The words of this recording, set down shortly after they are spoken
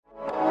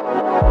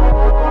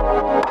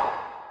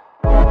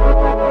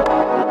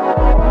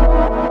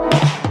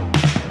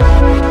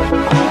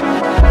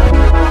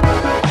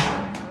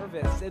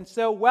And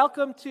so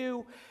welcome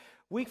to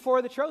week 4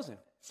 of The Chosen.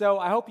 So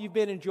I hope you've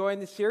been enjoying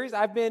this series.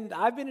 I've been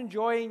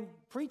enjoying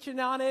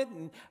preaching on it,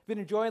 and I've been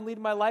enjoying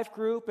leading my life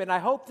group, and I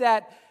hope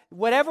that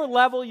whatever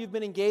level you've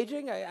been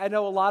engaging, I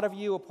know a lot of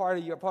you are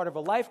part of a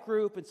life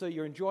group, and so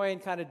you're enjoying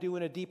kind of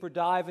doing a deeper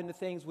dive into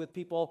things with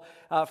people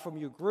from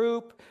your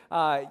group,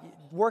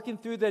 working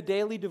through the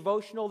daily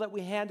devotional that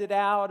we handed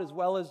out, as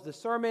well as the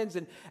sermons,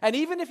 and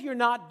even if you're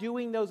not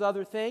doing those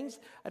other things,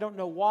 I don't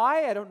know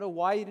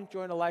why you didn't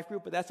join a life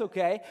group, but that's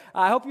okay.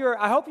 I hope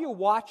you're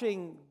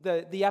watching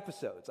the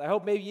episodes. I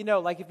hope maybe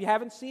if you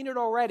haven't seen it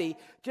already,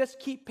 just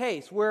keep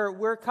pace.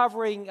 We're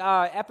covering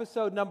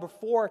episode number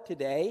 4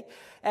 today,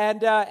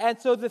 and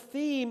so the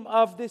theme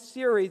of this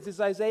series is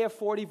Isaiah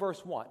 40,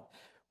 verse 1,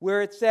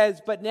 where it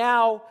says, "But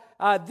now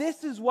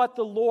this is what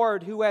the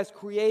Lord who has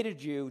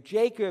created you,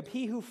 Jacob,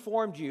 he who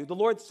formed you, the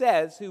Lord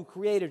says, who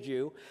created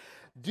you,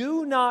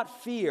 do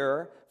not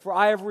fear, for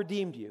I have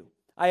redeemed you.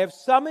 I have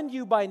summoned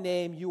you by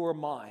name, you are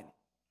mine."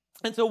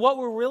 And so what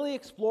we're really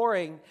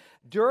exploring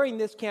during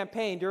this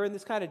campaign, during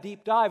this kind of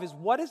deep dive, is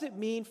what does it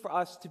mean for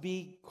us to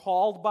be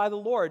called by the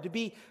Lord, to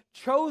be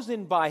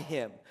chosen by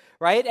Him,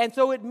 right? And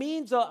so it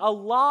means a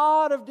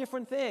lot of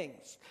different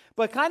things.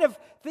 But kind of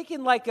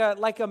thinking like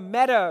a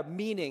meta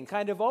meaning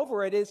kind of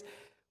over it is,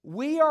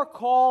 we are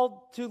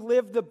called to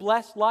live the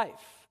blessed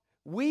life.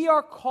 We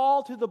are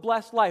called to the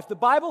blessed life. The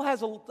Bible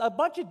has a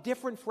bunch of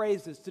different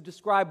phrases to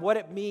describe what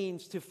it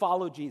means to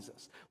follow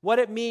Jesus, what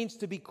it means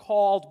to be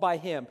called by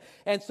Him.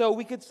 And so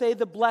we could say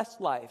the blessed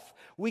life.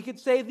 We could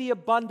say the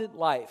abundant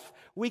life.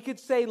 We could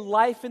say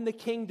life in the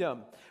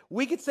kingdom.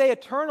 We could say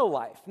eternal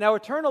life. Now,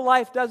 eternal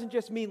life doesn't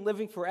just mean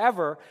living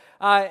forever.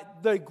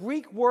 The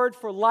Greek word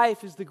for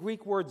life is the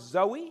Greek word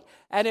zoe,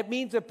 and it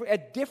means a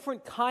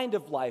different kind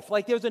of life.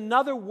 Like there's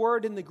another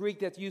word in the Greek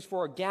that's used for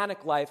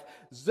organic life.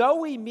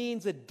 Zoe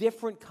means a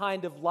different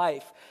kind of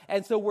life.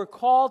 And so we're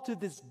called to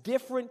this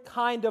different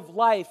kind of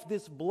life,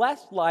 this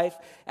blessed life,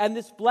 and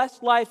this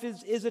blessed life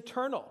is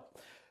eternal.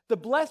 The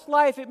blessed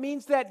life, it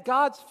means that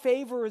God's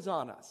favor is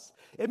on us.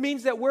 It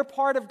means that we're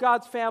part of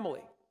God's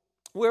family.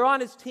 We're on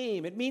His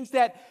team. It means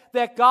that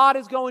God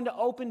is going to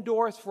open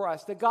doors for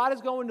us, that God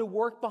is going to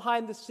work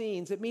behind the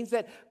scenes. It means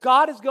that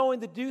God is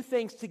going to do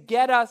things to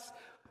get us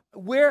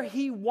where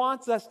He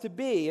wants us to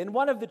be. And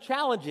one of the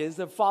challenges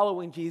of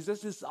following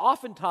Jesus is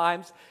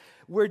oftentimes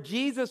where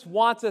Jesus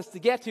wants us to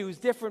get to is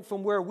different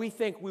from where we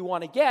think we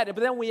want to get. But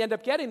then we end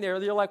up getting there,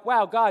 and you're like,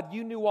 wow, God,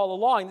 you knew all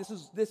along.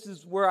 This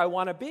is where I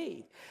want to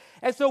be.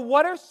 And so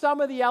what are some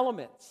of the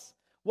elements?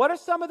 What are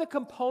some of the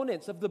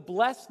components of the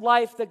blessed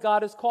life that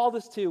God has called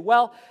us to?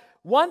 Well,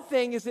 one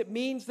thing is it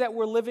means that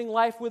we're living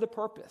life with a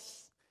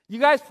purpose. You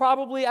guys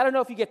probably, I don't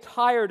know if you get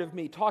tired of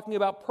me talking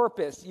about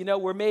purpose.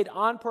 We're made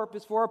on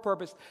purpose for a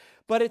purpose,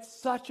 but it's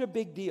such a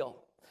big deal.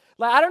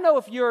 Like, I don't know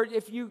if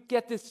you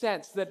get this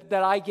sense that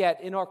I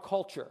get in our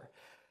culture.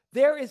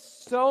 There is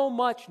so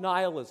much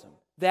nihilism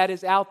that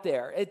is out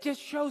there. It just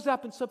shows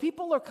up, and so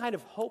people are kind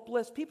of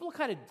hopeless. People are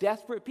kind of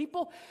desperate.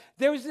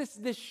 There's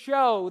this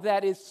show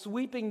that is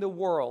sweeping the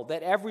world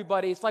that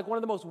it's like one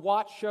of the most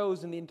watched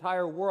shows in the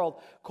entire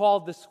world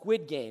called The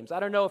Squid Games. I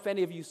don't know if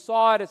any of you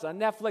saw it. It's on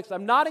Netflix.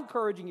 I'm not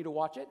encouraging you to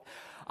watch it.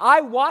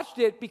 I watched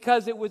it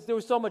because there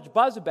was so much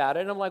buzz about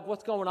it, and I'm like,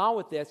 what's going on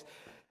with this?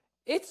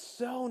 It's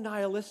so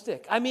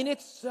nihilistic. I mean,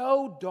 it's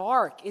so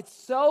dark. It's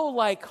so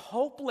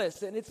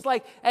hopeless. And it's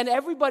and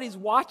everybody's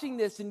watching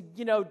this and,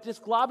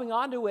 just globbing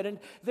onto it. And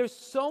there's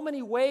so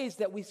many ways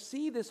that we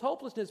see this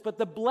hopelessness. But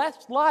the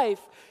blessed life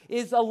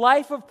is a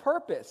life of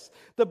purpose.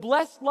 The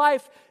blessed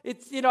life,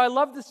 I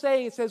love the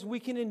saying, it says, we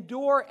can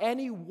endure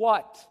any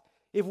what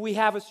if we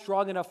have a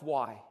strong enough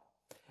why.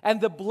 And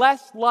the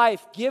blessed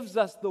life gives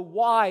us the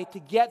why to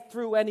get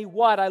through any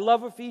what. I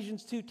love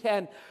Ephesians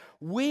 2:10.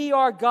 We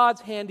are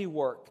God's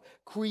handiwork,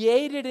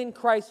 created in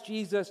Christ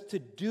Jesus to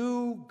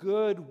do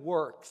good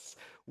works.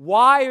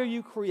 Why are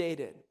you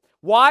created?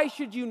 Why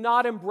should you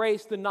not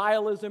embrace the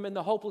nihilism and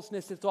the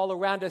hopelessness that's all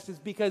around us? Is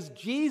because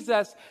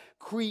Jesus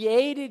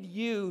created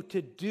you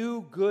to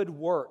do good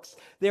works.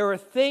 There are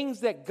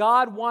things that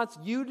God wants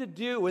you to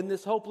do in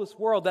this hopeless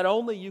world that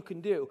only you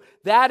can do.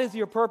 That is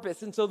your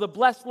purpose. And so the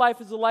blessed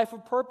life is a life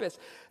of purpose.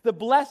 The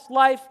blessed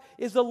life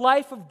is a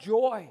life of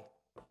joy.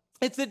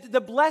 The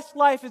blessed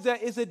life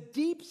is a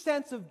deep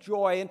sense of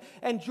joy,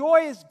 and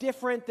joy is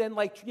different than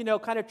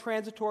kind of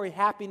transitory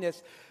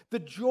happiness. The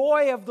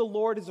joy of the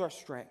Lord is our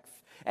strength.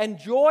 And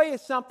joy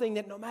is something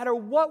that no matter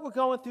what we're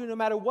going through, no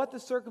matter what the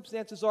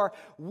circumstances are,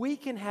 we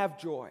can have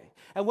joy.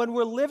 And when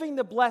we're living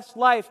the blessed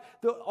life,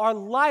 our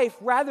life,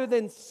 rather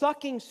than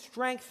sucking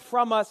strength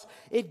from us,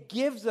 it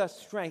gives us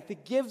strength.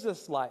 It gives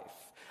us life.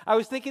 I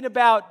was thinking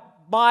about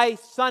my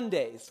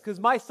Sundays, because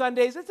my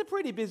Sundays, it's a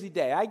pretty busy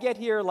day. I get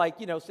here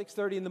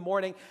 6:30 in the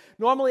morning.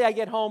 Normally I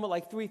get home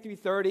at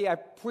 3:30. I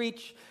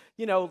preach,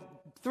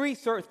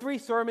 three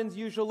sermons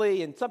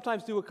usually, and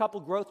sometimes do a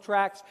couple growth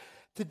tracks.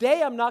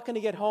 Today I'm not going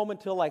to get home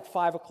until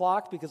 5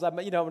 o'clock because I'm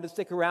going to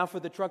stick around for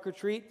the trunk or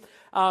treat.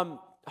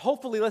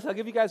 Hopefully, I'll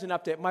give you guys an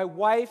update. My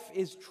wife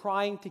is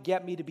trying to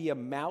get me to be a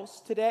mouse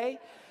today.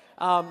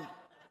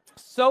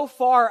 so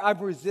far I'm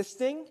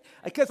resisting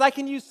because I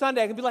can use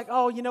Sunday. I can be like,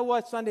 oh, you know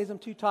what? Sundays I'm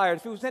too tired.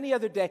 If it was any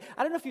other day,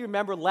 I don't know if you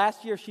remember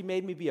last year she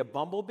made me be a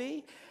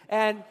bumblebee.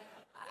 And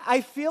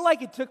I feel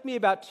like it took me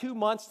about 2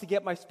 months to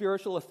get my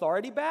spiritual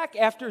authority back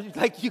after,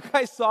 like, you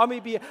guys saw me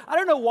be, I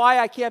don't know why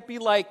I can't be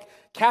like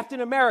Captain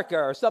America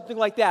or something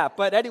like that.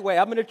 But anyway,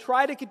 I'm going to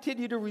try to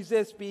continue to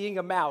resist being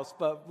a mouse,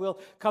 but we'll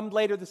come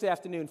later this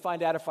afternoon,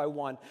 find out if I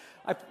won.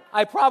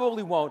 I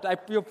probably won't.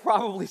 You'll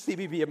probably see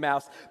me be a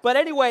mouse. But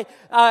anyway,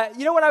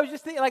 you know what I was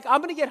just thinking? Like,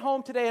 I'm going to get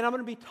home today and I'm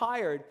going to be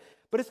tired,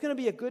 but it's going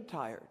to be a good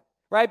tired.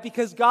 Right?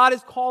 Because God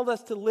has called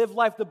us to live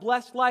life. The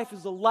blessed life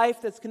is a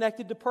life that's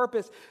connected to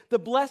purpose. The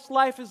blessed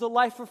life is a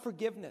life of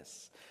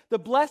forgiveness. The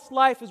blessed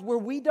life is where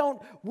we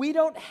don't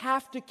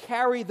have to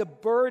carry the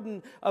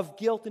burden of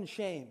guilt and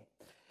shame.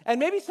 And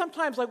maybe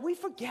sometimes, like, we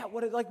forget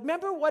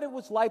remember what it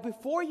was like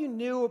before you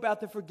knew about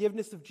the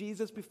forgiveness of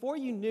Jesus, before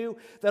you knew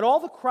that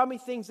all the crummy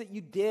things that you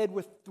did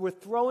were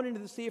thrown into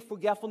the sea of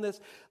forgetfulness,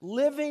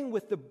 living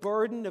with the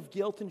burden of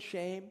guilt and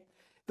shame.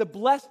 The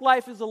blessed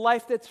life is a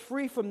life that's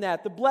free from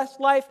that. The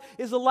blessed life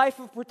is a life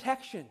of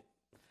protection.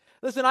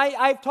 Listen,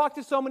 I've talked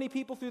to so many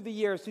people through the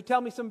years who tell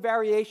me some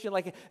variation,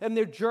 like in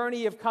their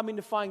journey of coming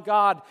to find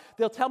God.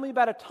 They'll tell me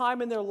about a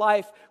time in their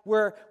life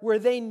where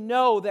they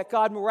know that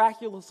God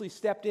miraculously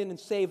stepped in and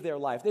saved their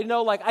life. They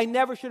know, like, I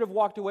never should have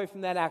walked away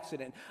from that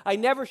accident. I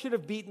never should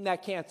have beaten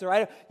that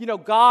cancer.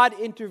 God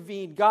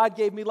intervened. God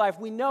gave me life.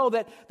 We know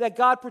that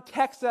God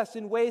protects us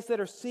in ways that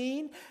are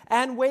seen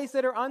and ways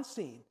that are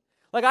unseen.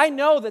 Like, I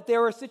know that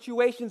there are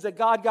situations that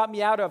God got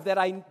me out of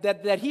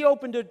that He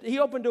opened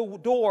a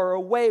door or a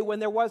way when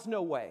there was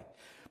no way.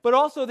 But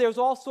also there's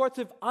all sorts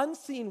of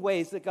unseen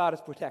ways that God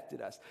has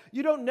protected us.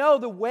 You don't know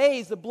the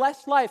ways, the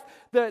blessed life,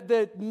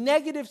 the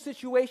negative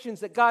situations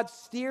that God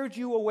steered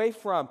you away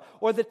from,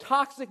 or the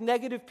toxic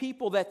negative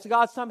people that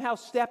God somehow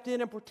stepped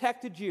in and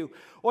protected you,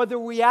 or the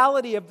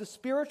reality of the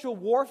spiritual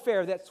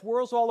warfare that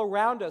swirls all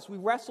around us. We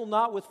wrestle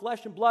not with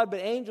flesh and blood, but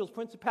angels,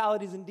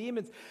 principalities, and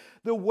demons.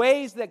 The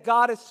ways that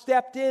God has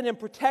stepped in and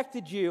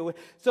protected you.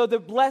 So the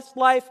blessed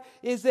life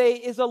is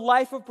a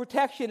life of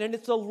protection, and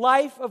it's a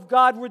life of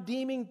God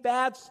redeeming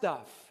bad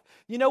stuff.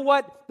 You know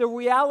what? The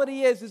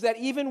reality is that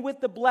even with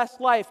the blessed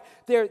life,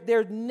 there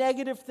are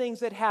negative things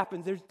that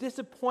happen. There's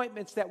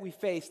disappointments that we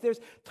face. There's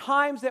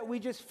times that we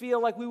just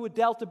feel like we were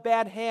dealt a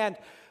bad hand.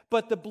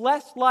 But the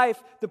blessed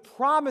life, the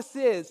promise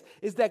is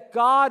that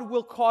God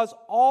will cause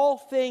all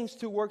things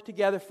to work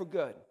together for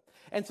good.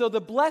 And so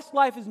the blessed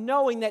life is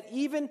knowing that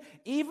even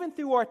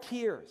through our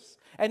tears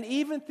and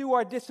even through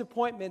our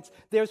disappointments,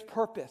 there's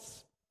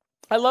purpose.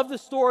 I love the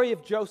story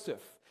of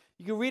Joseph.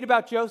 You can read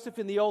about Joseph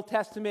in the Old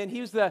Testament. He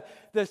was the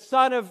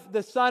son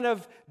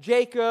of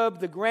Jacob,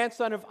 the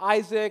grandson of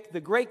Isaac,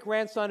 the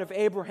great-grandson of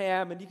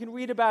Abraham, and you can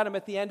read about him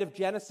at the end of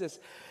Genesis.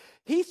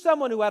 He's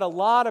someone who had a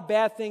lot of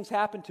bad things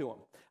happen to him.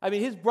 I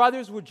mean, his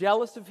brothers were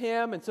jealous of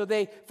him, and so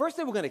they were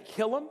going to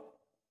kill him.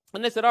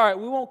 And they said, all right,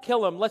 we won't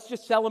kill him. Let's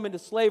just sell him into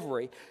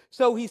slavery.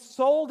 So he's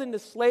sold into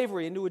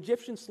slavery, into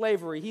Egyptian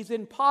slavery. He's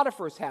in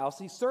Potiphar's house.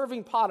 He's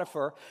serving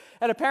Potiphar.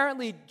 And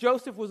apparently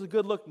Joseph was a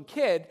good-looking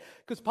kid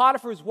because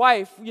Potiphar's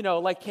wife,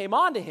 came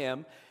on to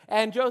him.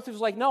 And Joseph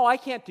was like, no, I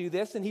can't do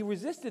this. And he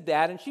resisted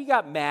that. And she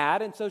got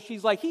mad. And so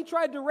she's like, he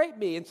tried to rape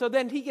me. And so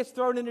then he gets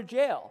thrown into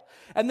jail.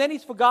 And then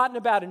he's forgotten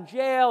about in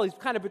jail. He's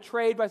kind of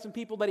betrayed by some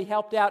people that he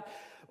helped out.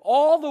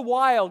 All the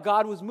while,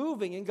 God was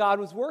moving and God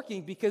was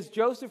working because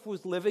Joseph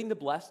was living the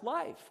blessed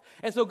life.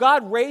 And so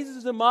God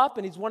raises him up,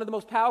 and he's one of the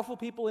most powerful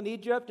people in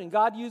Egypt, and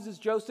God uses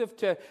Joseph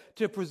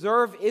to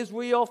preserve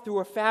Israel through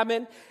a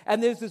famine.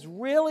 And there's this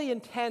really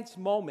intense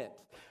moment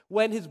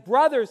when his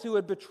brothers who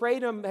had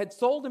betrayed him, had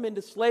sold him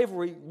into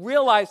slavery,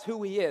 realized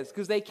who he is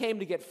because they came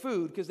to get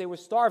food because they were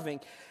starving.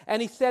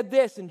 And he said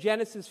this in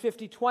Genesis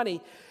 50:20.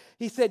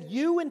 He said,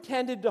 you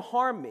intended to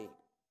harm me,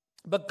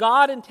 but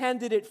God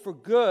intended it for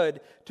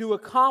good to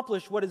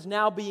accomplish what is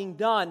now being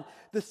done,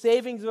 the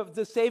saving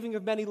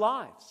of many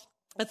lives.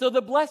 And so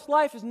the blessed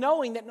life is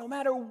knowing that no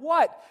matter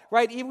what,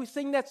 right? We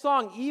sing that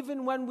song,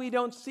 even when we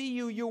don't see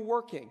you, you're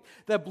working.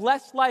 The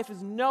blessed life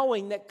is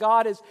knowing that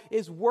God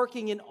is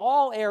working in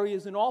all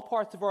areas, in all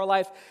parts of our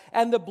life.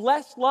 And the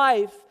blessed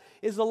life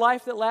is a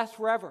life that lasts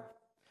forever.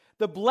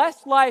 The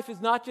blessed life is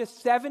not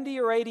just 70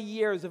 or 80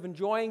 years of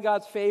enjoying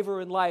God's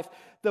favor in life.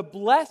 The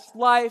blessed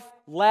life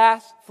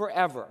lasts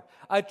forever.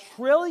 1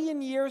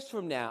 trillion years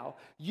from now,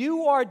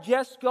 you are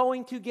just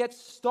going to get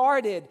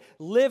started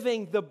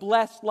living the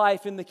blessed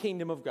life in the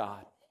kingdom of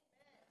God.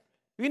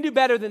 You can do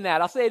better than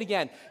that. I'll say it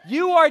again.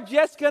 You are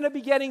just going to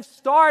be getting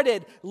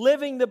started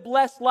living the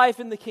blessed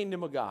life in the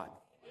kingdom of God.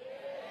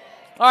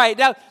 All right,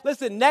 now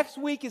listen, next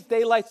week is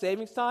daylight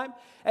savings time,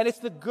 and it's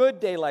the good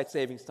daylight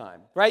savings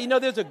time, right?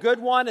 There's a good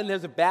one and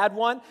there's a bad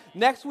one.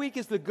 Next week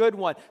is the good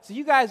one. So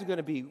you guys are going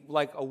to be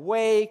like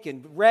awake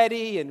and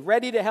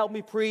ready to help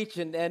me preach,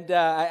 and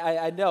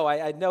I know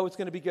it's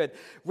going to be good.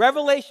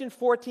 Revelation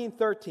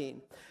 14:13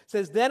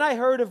 says, then I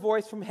heard a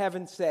voice from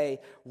heaven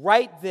say,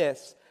 write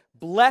this,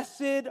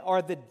 Blessed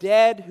are the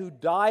dead who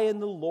die in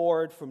the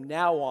Lord from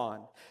now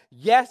on.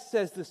 Yes,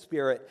 says the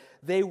Spirit,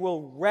 they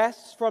will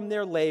rest from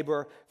their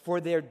labor, for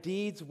their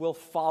deeds will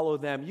follow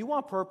them. You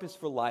want purpose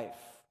for life,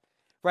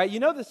 right? You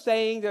know the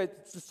saying,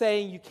 it's the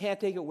saying, you can't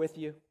take it with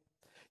you.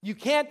 You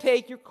can't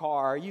take your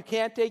car, you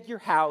can't take your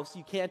house,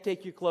 you can't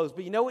take your clothes,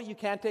 but you know what you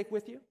can take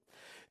with you?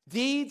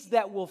 Deeds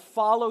that will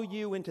follow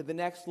you into the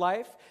next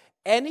life.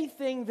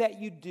 Anything that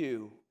you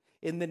do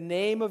in the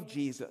name of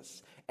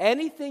Jesus,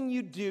 anything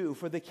you do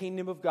for the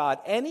kingdom of God,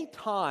 any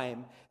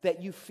time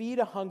that you feed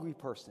a hungry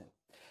person,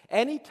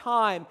 any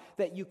time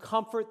that you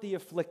comfort the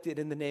afflicted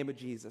in the name of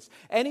Jesus,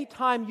 any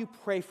time you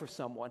pray for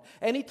someone,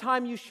 any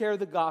time you share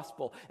the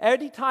gospel,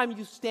 any time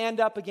you stand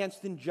up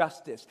against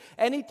injustice,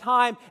 any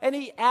time,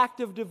 any act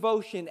of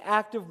devotion,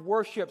 act of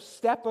worship,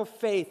 step of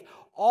faith,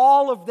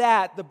 all of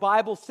that, the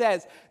Bible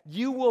says,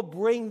 you will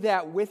bring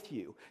that with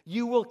you.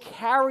 You will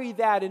carry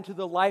that into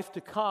the life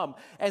to come.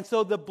 And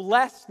so the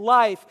blessed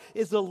life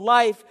is a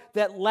life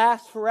that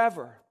lasts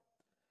forever.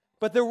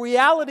 But the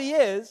reality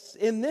is,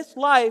 in this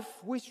life,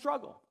 we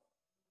struggle.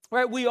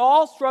 Right? We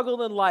all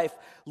struggle in life.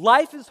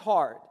 Life is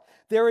hard.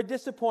 There are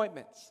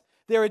disappointments.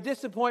 There are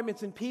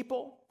disappointments in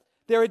people.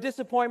 There are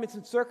disappointments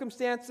in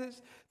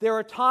circumstances. There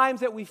are times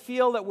that we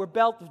feel that we're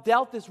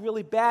dealt this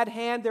really bad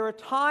hand. There are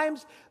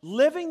times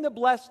living the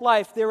blessed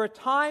life. There are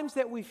times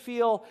that we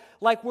feel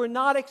like we're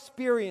not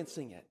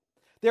experiencing it.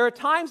 There are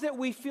times that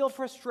we feel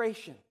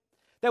frustration,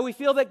 that we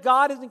feel that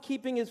God isn't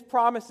keeping his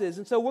promises.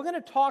 And so we're going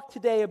to talk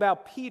today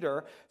about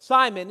Peter,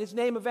 Simon. His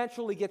name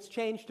eventually gets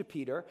changed to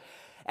Peter.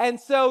 And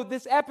so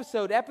this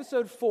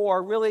episode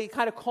 4, really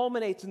kind of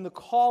culminates in the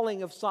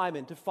calling of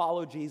Simon to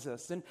follow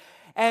Jesus.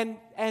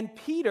 And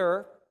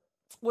Peter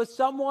was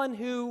someone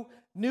who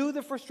knew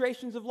the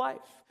frustrations of life,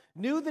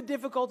 knew the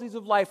difficulties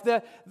of life.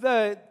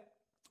 The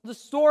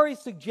story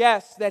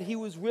suggests that he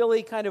was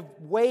really kind of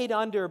weighed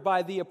under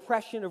by the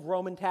oppression of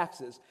Roman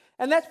taxes.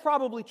 And that's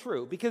probably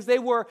true, because they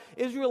were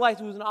Israelites.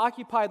 It was an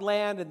occupied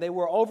land, and they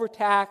were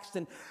overtaxed.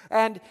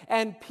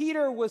 And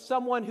Peter was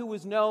someone who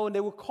was known, they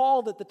were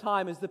called at the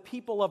time as the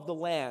people of the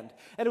land.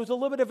 And it was a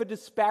little bit of a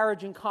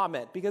disparaging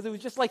comment, because it was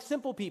just like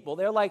simple people.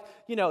 They're like,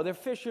 they're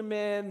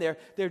fishermen,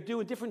 they're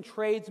doing different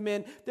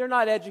tradesmen, they're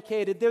not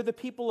educated, they're the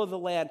people of the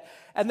land.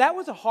 And that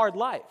was a hard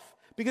life,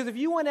 because if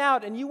you went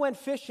out and you went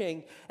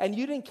fishing and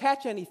you didn't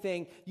catch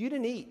anything, you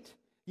didn't eat.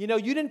 You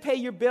didn't pay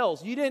your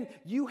bills.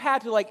 You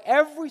had to, like,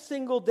 every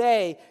single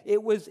day,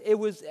 it was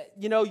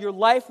your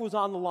life was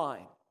on the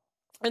line.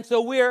 And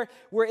so we're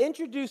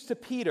introduced to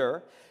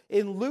Peter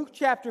in Luke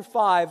chapter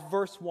 5,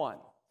 verse 1.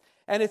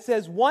 And it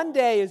says, one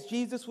day as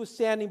Jesus was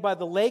standing by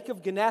the lake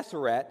of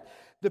Gennesaret,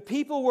 the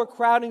people were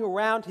crowding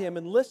around him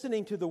and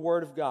listening to the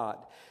word of God.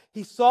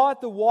 He saw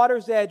at the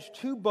water's edge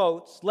 2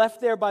 boats left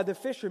there by the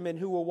fishermen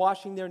who were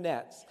washing their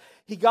nets.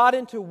 He got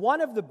into one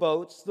of the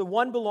boats, the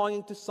one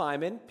belonging to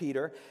Simon,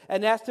 Peter,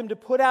 and asked him to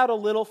put out a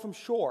little from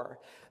shore.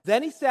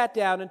 Then he sat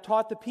down and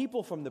taught the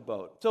people from the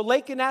boat. So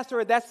Lake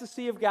Gennesaret, that's the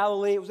Sea of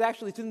Galilee.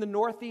 It's in the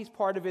northeast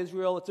part of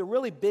Israel. It's a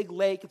really big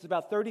lake. It's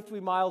about 33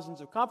 miles in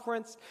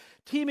circumference,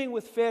 teeming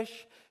with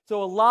fish.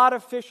 So a lot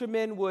of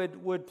fishermen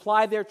would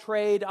ply their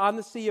trade on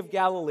the Sea of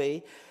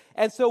Galilee.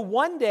 And so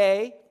one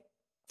day,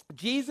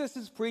 Jesus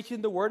is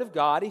preaching the word of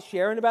God. He's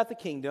sharing about the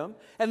kingdom.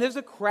 And there's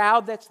a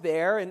crowd that's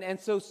there. And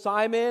so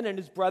Simon and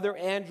his brother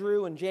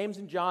Andrew and James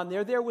and John,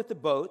 they're there with the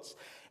boats.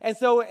 And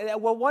so at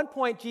one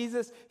point,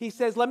 Jesus, he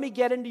says, let me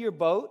get into your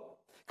boat.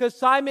 Because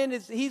Simon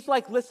he's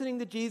like listening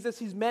to Jesus.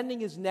 He's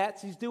mending his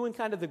nets. He's doing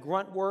kind of the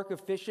grunt work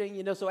of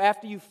fishing. So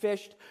after you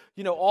fished,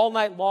 all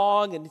night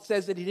long, and it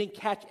says that he didn't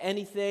catch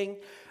anything,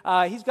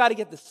 he's got to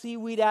get the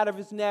seaweed out of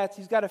his nets.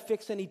 He's got to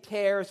fix any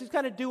tears. He's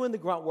kind of doing the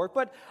grunt work.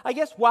 But I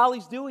guess while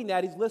he's doing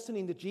that, he's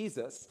listening to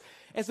Jesus.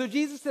 And so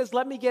Jesus says,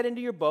 let me get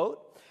into your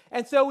boat.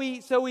 And so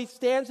he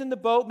stands in the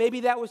boat. Maybe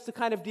that was to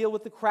kind of deal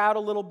with the crowd a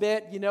little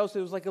bit, so it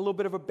was like a little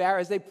bit of a barrier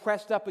as they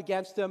pressed up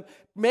against him.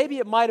 Maybe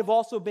it might have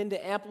also been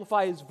to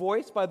amplify his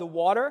voice by the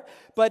water.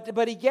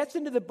 But he gets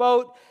into the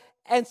boat,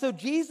 and so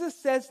Jesus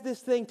says this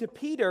thing to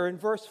Peter in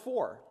verse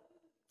 4.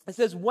 It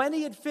says, when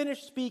he had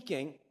finished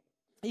speaking,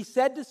 he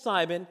said to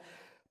Simon,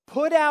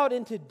 put out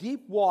into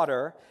deep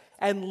water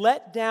and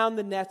let down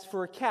the nets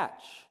for a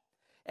catch.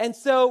 And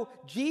so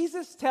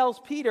Jesus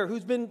tells Peter,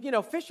 who's been,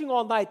 fishing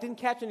all night, didn't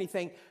catch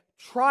anything,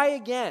 try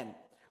again,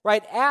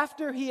 right?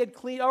 After he had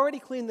already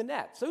cleaned the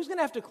net. So he's going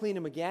to have to clean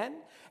them again.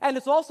 And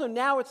it's also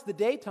now it's the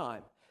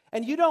daytime.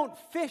 And you don't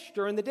fish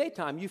during the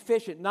daytime. You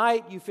fish at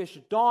night, you fish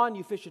at dawn,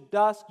 you fish at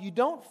dusk. You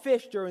don't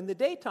fish during the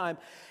daytime.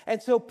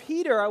 And so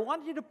Peter, I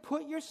want you to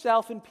put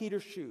yourself in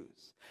Peter's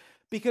shoes.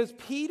 Because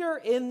Peter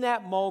in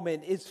that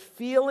moment is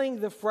feeling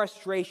the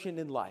frustration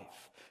in life.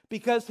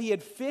 Because he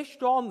had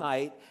fished all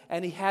night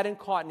and he hadn't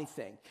caught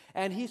anything.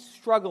 And he's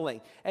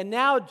struggling. And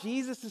now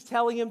Jesus is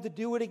telling him to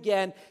do it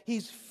again.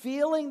 He's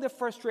feeling the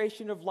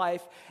frustration of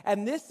life.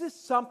 And this is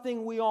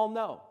something we all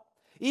know.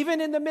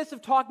 Even in the midst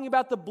of talking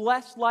about the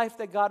blessed life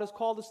that God has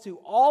called us to,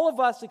 all of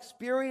us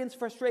experience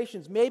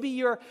frustrations. Maybe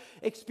you're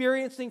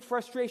experiencing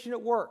frustration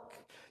at work.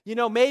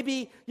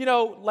 Maybe,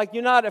 like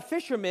you're not a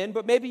fisherman,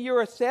 but maybe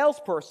you're a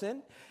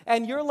salesperson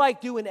and you're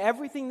like doing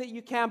everything that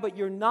you can, but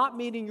you're not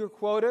meeting your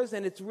quotas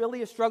and it's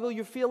really a struggle.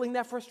 You're feeling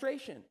that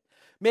frustration.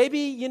 Maybe,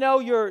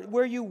 you're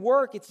where you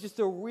work, it's just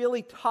a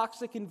really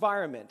toxic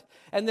environment.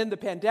 And then the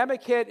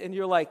pandemic hit and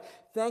you're like,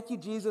 thank you,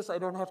 Jesus, I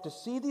don't have to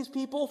see these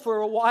people for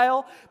a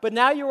while. But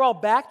now you're all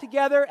back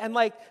together and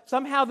like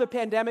somehow the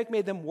pandemic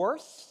made them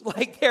worse.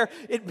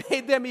 It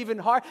made them even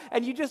hard.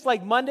 And you just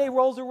like Monday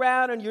rolls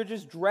around and you're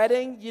just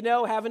dreading,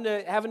 having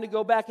to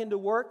go back into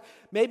work.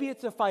 Maybe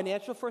it's a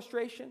financial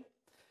frustration.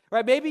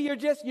 Right? Maybe you're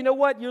just,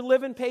 you're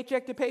living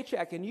paycheck to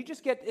paycheck and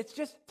it's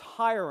just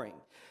tiring.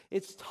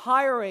 It's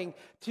tiring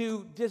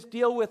to just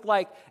deal with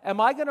like,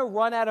 am I going to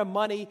run out of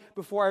money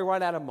before I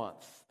run out of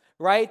month?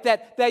 Right?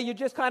 That you're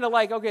just kind of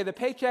like, okay, the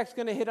paycheck's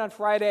going to hit on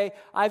Friday.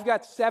 I've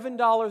got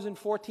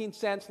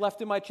 $7.14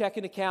 left in my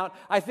checking account.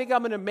 I think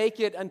I'm going to make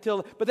it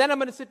but then I'm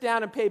going to sit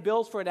down and pay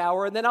bills for an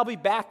hour and then I'll be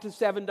back to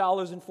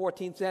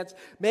 $7.14.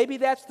 Maybe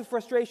that's the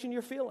frustration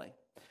you're feeling.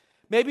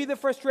 Maybe the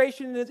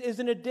frustration is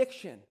an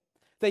addiction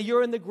that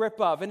you're in the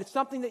grip of, and it's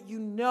something that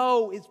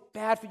is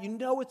bad for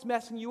you. It's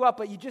messing you up,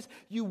 but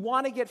you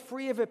want to get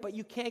free of it, but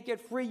you can't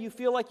get free. You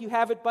feel like you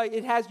have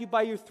it has you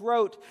by your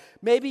throat.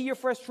 Maybe your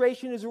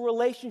frustration is a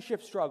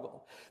relationship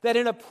struggle, that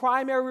in a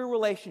primary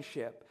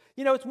relationship,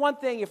 it's one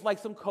thing if like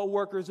some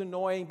coworker is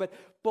annoying,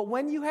 but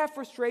when you have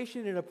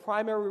frustration in a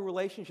primary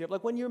relationship,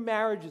 like when your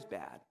marriage is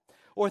bad,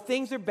 or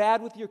things are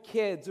bad with your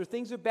kids, or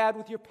things are bad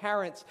with your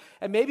parents,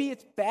 and maybe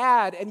it's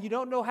bad and you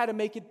don't know how to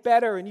make it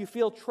better and you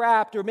feel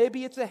trapped, or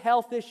maybe it's a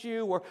health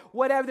issue or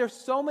whatever. There's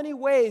so many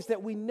ways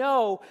that we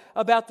know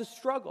about the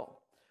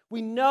struggle.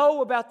 We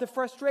know about the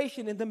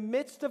frustration. In the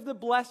midst of the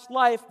blessed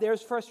life,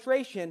 there's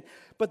frustration.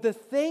 But the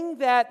thing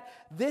that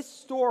this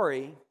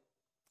story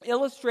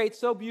illustrates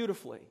so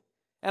beautifully,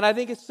 and I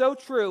think it's so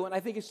true, and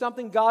I think it's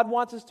something God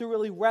wants us to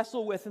really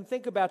wrestle with and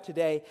think about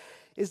today,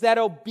 is that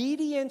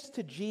obedience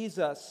to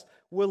Jesus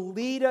will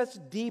lead us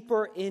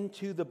deeper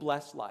into the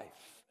blessed life.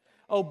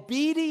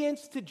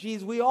 Obedience to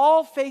Jesus. We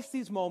all face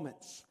these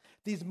moments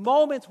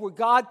where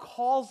God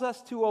calls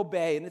us to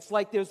obey. And it's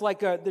like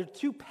there are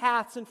two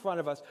paths in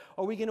front of us.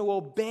 Are we going to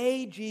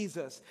obey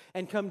Jesus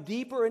and come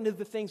deeper into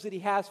the things that he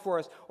has for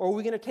us? Or are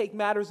we going to take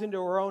matters into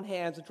our own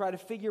hands and try to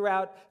figure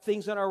out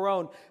things on our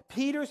own?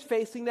 Peter's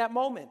facing that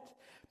moment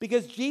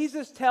because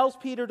Jesus tells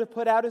Peter to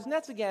put out his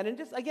nets again. And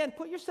just, again,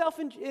 put yourself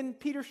in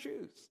Peter's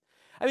shoes.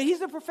 I mean,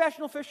 he's a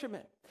professional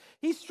fisherman.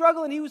 He's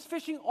struggling. He was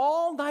fishing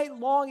all night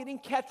long. He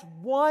didn't catch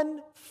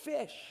one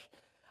fish.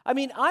 I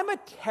mean, I'm a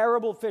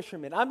terrible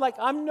fisherman.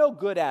 I'm no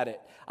good at it.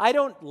 I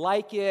don't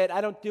like it.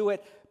 I don't do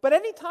it. But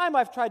anytime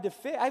I've tried to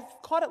fish, I've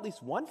caught at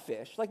least one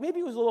fish. Like maybe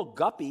it was a little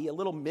guppy, a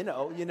little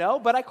minnow,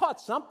 but I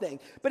caught something.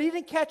 But he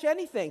didn't catch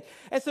anything.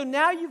 And so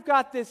now you've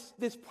got this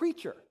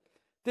preacher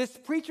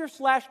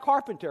 /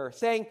 carpenter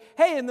saying,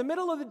 hey, in the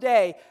middle of the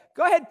day,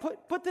 go ahead,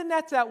 put the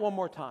nets out one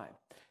more time.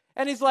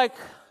 And he's like,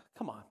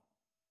 come on.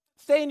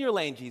 Stay in your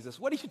lane, Jesus.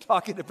 What are you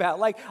talking about?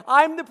 Like,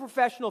 I'm the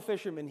professional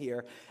fisherman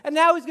here. And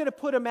now he's going to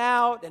put them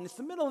out, and it's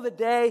the middle of the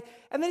day,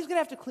 and then he's going to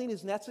have to clean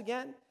his nets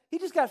again. He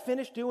just got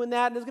finished doing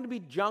that, and there's going to be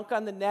junk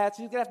on the nets.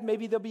 He's going to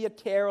maybe there'll be a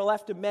tear. He'll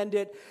have to mend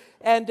it.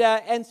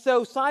 And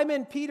so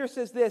Simon Peter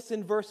says this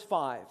in verse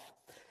 5.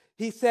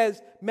 He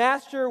says,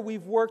 Master,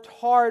 we've worked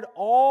hard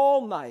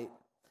all night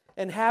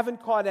and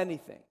haven't caught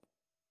anything.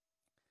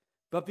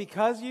 But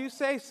because you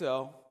say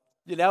so,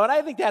 and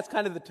I think that's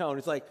kind of the tone.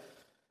 It's like,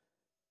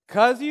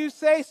 because you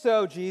say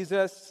so,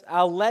 Jesus,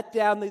 I'll let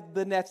down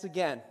the nets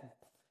again.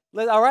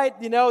 All right,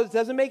 it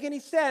doesn't make any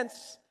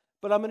sense,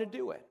 but I'm going to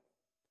do it.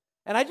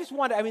 And I just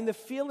want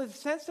the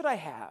sense that I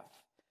have,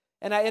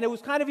 and it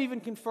was kind of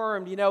even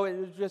confirmed, it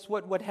was just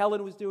what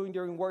Helen was doing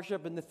during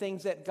worship and the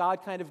things that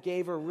God kind of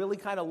gave her really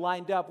kind of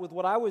lined up with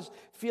what I was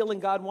feeling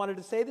God wanted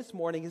to say this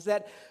morning, is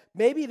that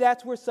maybe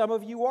that's where some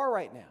of you are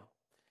right now.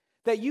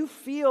 That you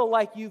feel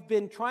like you've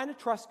been trying to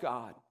trust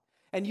God,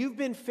 and you've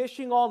been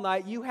fishing all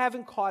night, you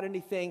haven't caught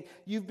anything,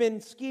 you've been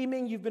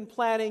scheming, you've been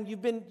planning,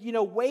 you've been,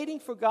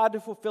 waiting for God to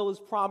fulfill his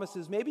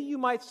promises. Maybe you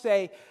might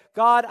say,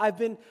 God, I've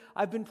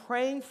been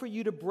praying for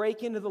you to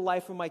break into the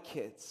life of my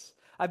kids.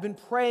 I've been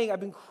praying,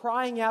 I've been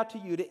crying out to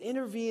you to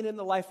intervene in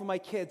the life of my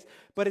kids,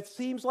 but it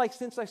seems like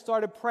since I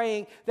started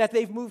praying that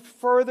they've moved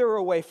further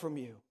away from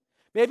you.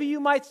 Maybe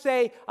you might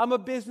say, I'm a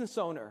business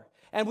owner.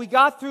 And we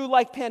got through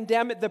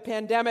the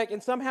pandemic,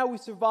 and somehow we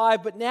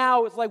survived, but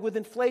now it's like with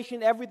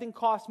inflation, everything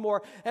costs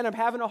more, and I'm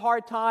having a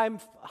hard time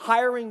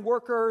hiring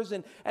workers,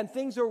 and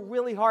things are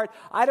really hard.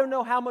 I don't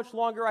know how much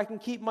longer I can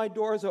keep my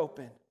doors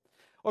open.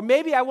 Or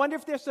maybe I wonder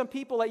if there's some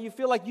people that you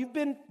feel like you've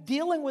been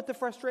dealing with the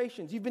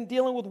frustrations. You've been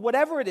dealing with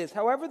whatever it is,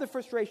 however the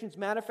frustrations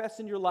manifest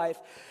in your life,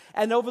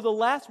 and over the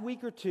last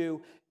week or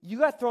two, you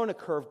got thrown a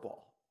curveball.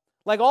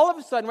 Like all of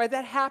a sudden, right,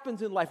 that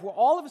happens in life where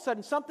all of a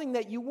sudden something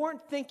that you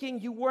weren't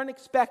thinking, you weren't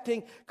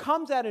expecting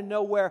comes out of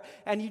nowhere,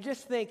 and you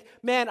just think,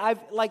 man,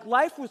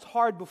 life was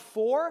hard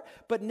before,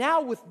 but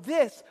now with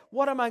this,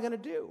 what am I going to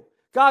do?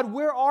 God,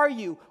 where are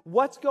you?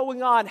 What's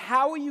going on?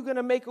 How are you going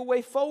to make a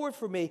way forward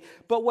for me?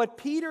 But what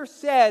Peter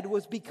said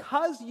was,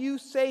 because you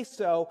say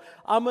so,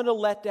 I'm going to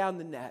let down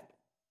the net.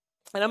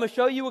 And I'm going to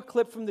show you a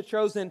clip from The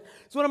Chosen.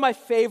 It's one of my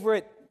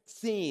favorite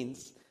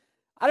scenes.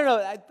 I don't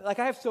know, I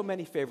have so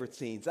many favorite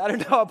scenes. I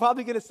don't know, I'm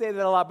probably going to say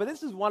that a lot, but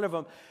this is one of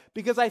them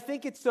because I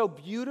think it so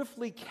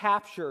beautifully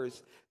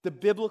captures the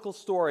biblical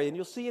story. And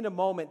you'll see in a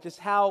moment just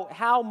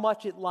how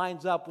much it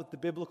lines up with the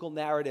biblical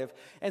narrative.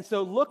 And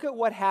so look at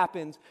what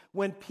happens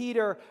when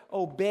Peter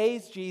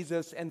obeys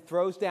Jesus and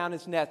throws down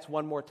his nets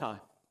one more time.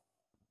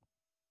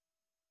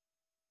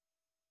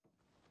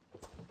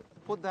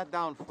 Put that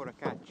down for a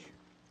catch.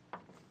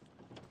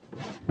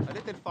 A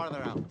little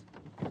farther out.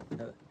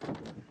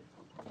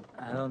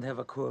 I don't have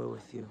a quarrel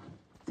with you,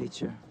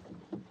 teacher.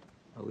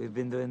 But we've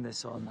been doing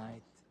this all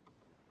night.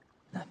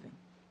 Nothing.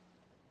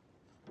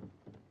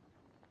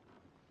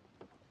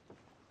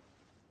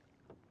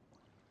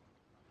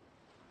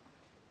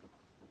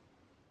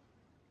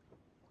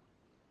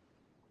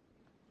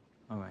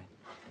 All right.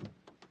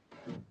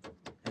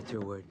 That's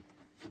your word.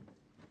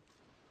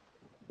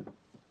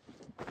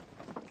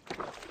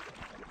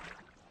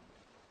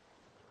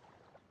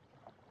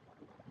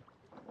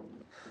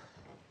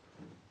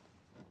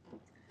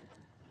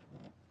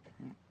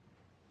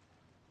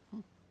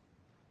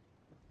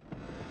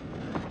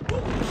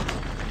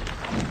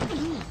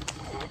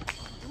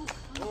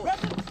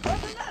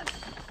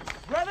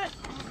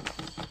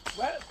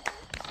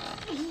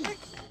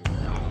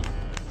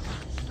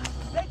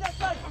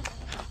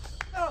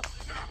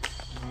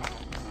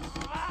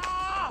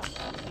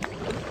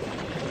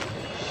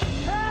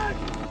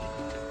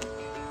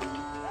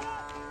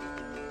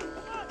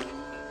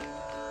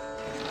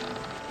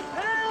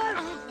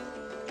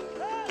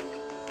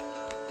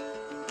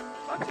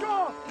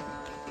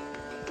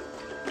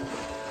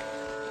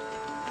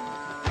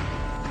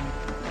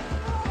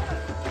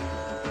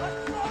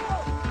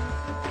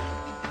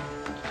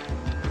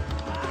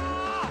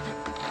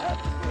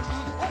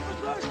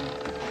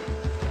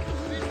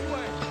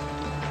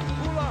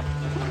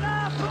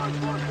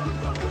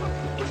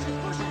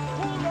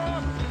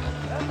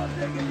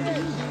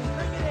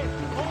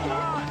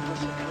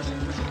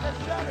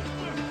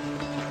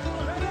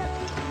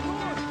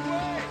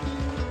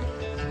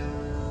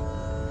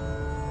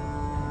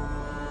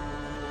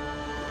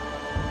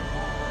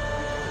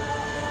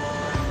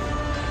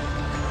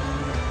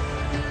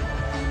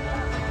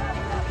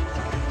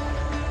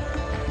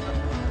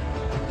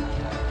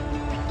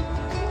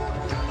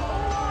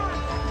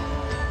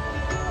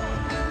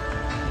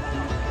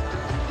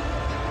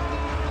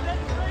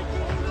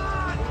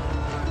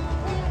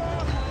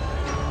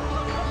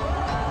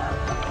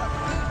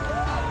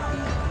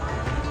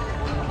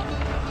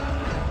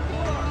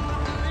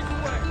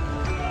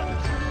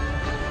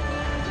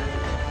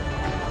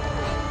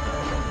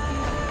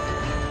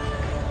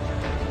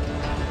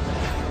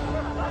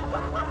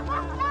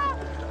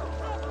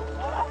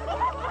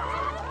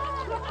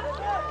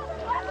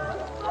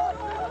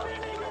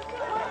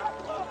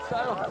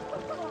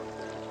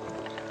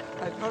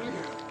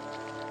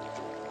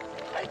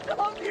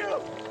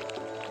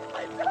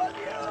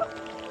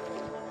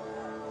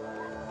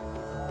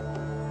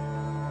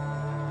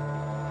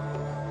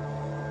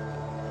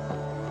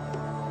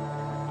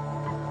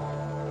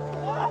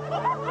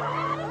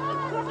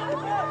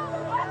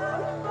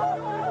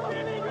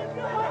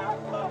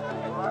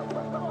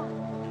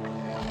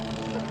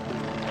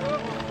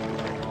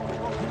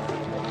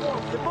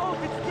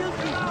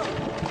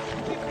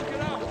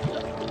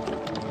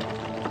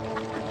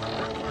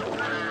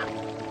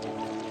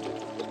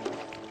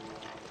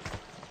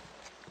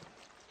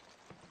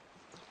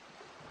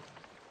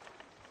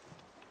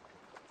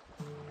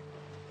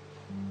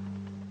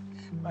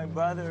 My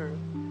brother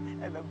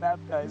and the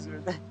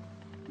baptizer.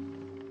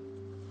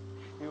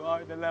 You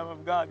are the Lamb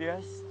of God,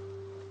 yes?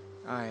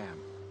 I am.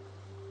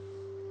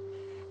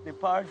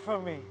 Depart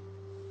from me.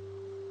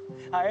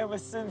 I am a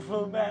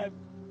sinful man.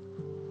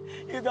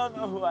 You don't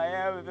know who I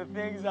am and the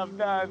things I've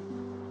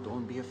done.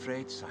 Don't be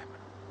afraid, Simon.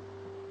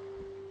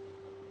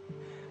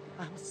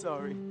 I'm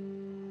sorry.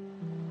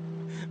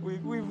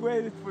 We've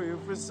waited for you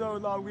for so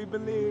long, we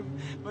believe.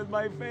 But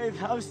my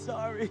faith, I'm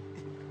sorry.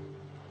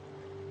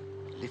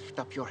 Lift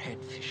up your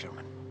head,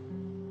 fisherman.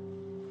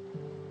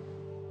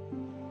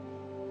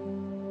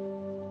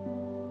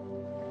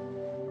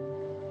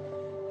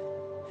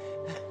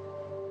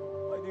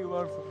 What do you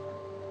want from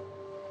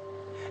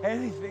me?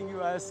 Anything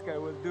you ask, I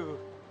will do.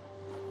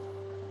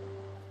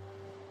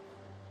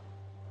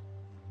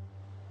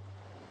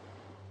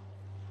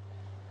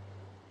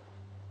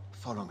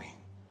 Follow me.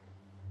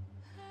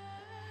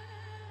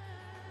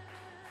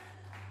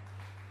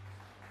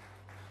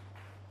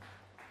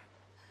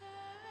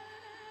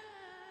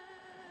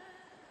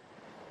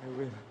 I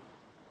will. Isn't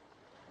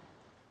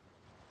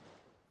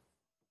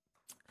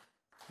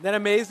that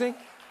amazing?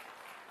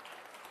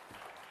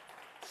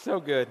 So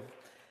good.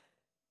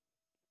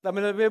 I'm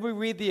going to maybe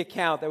read the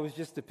account that was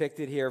just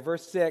depicted here.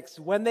 Verse 6,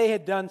 when they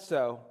had done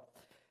so,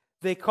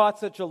 they caught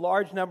such a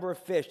large number of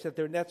fish that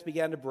their nets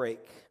began to break.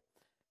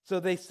 So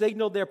they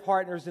signaled their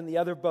partners in the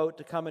other boat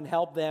to come and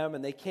help them,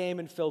 and they came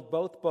and filled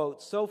both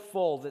boats so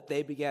full that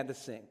they began to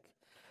sink.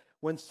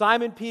 When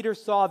Simon Peter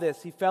saw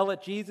this, he fell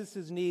at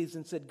Jesus' knees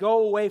and said, "Go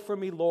away from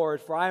me,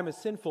 Lord, for I am a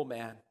sinful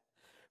man."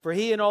 For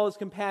he and all his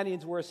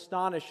companions were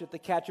astonished at the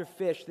catch of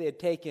fish they had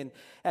taken,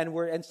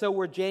 and so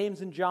were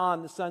James and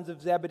John, the sons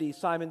of Zebedee,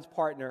 Simon's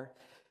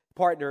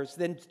partners.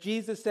 Then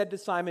Jesus said to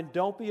Simon,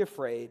 "Don't be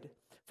afraid.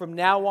 From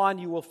now on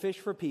you will fish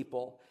for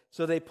people."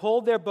 So they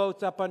pulled their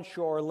boats up on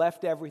shore,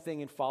 left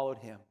everything, and followed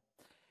him.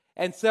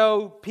 And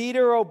so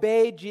Peter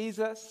obeyed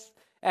Jesus,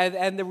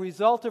 and the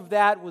result of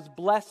that was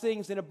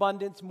blessings in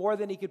abundance, more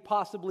than he could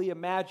possibly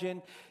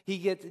imagine.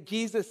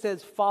 Jesus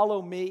says,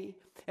 "Follow me."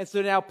 And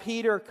so now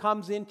Peter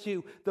comes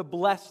into the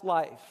blessed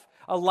life,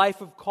 a life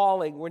of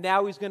calling, where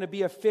now he's going to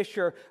be a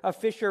fisher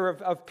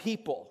of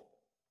people.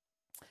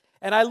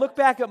 And I look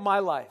back at my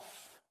life.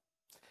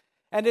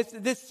 And it's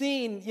this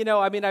scene,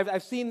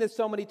 I've seen this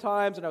so many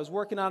times, and I was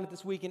working on it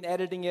this week and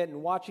editing it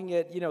and watching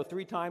it,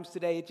 3 times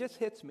today. It just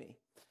hits me.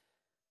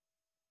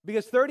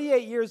 Because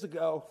 38 years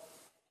ago,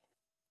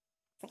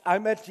 I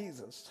met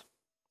Jesus,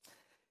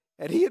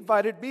 and he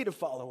invited me to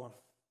follow him.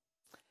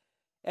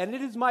 And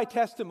it is my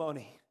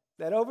testimony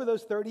that over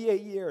those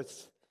 38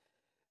 years,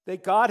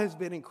 that God has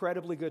been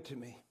incredibly good to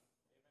me.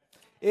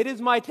 It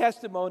is my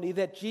testimony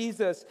that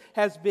Jesus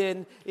has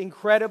been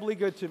incredibly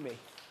good to me.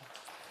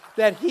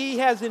 That he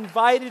has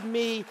invited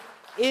me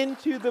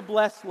into the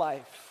blessed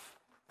life.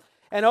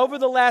 And over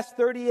the last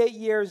 38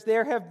 years,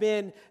 there have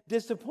been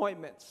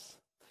disappointments.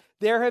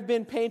 There have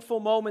been painful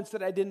moments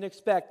that I didn't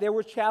expect. There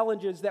were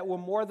challenges that were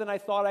more than I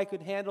thought I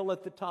could handle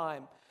at the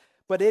time.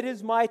 But it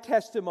is my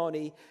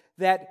testimony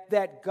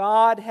that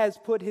God has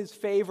put his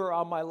favor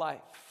on my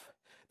life.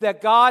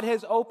 That God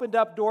has opened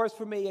up doors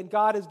for me, and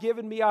God has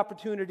given me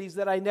opportunities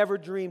that I never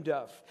dreamed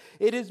of.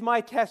 It is my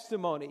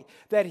testimony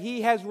that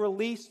he has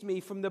released me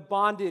from the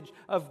bondage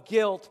of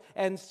guilt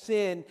and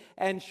sin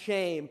and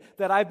shame,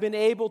 that I've been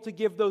able to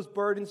give those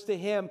burdens to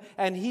him,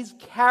 and he's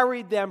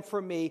carried them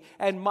for me,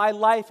 and my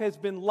life has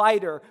been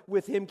lighter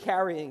with him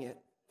carrying it.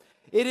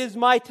 It is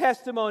my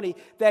testimony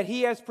that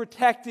he has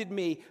protected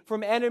me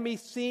from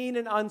enemies seen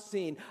and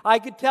unseen. I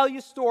could tell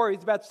you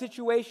stories about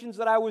situations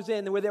that I was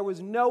in where there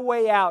was no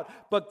way out,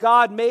 but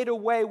God made a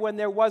way when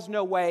there was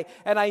no way.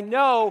 And I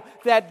know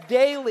that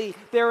daily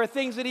there are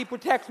things that he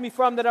protects me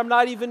from that I'm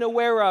not even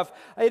aware of.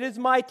 It is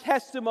my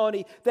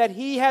testimony that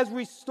he has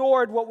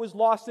restored what was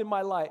lost in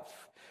my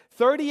life.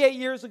 38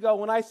 years ago,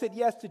 when I said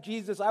yes to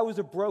Jesus, I was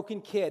a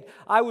broken kid.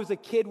 I was a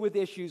kid with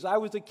issues. I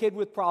was a kid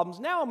with problems.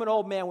 Now I'm an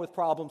old man with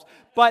problems.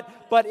 But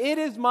it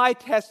is my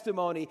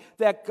testimony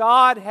that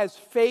God has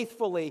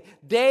faithfully,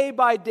 day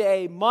by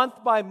day,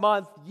 month by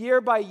month, year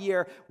by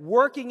year,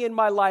 working in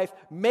my life,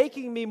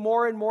 making me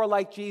more and more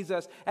like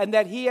Jesus, and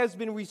that he has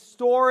been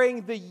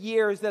restoring the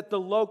years that the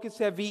locusts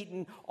have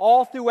eaten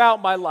all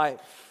throughout my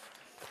life.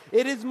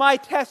 It is my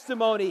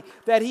testimony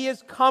that he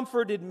has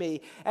comforted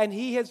me and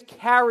he has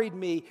carried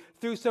me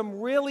through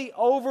some really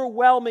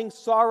overwhelming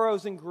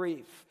sorrows and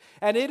grief.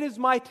 And it is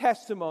my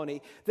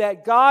testimony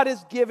that God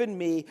has given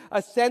me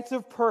a sense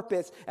of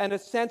purpose and a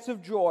sense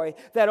of joy,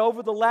 that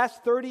over the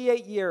last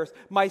 38 years,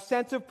 my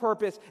sense of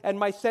purpose and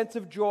my sense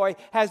of joy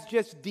has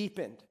just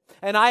deepened.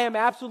 And I am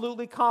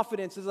absolutely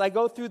confident as I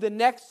go through the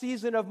next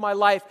season of my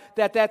life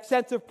that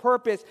sense of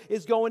purpose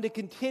is going to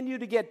continue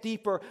to get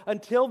deeper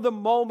until the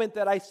moment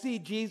that I see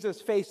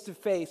Jesus face to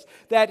face,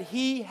 that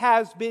he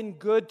has been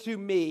good to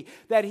me,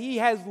 that he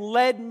has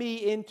led me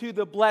into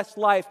the blessed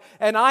life.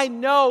 And I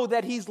know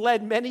that he's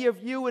led many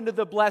of you into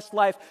the blessed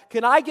life.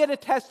 Can I get a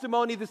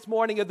testimony this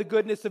morning of the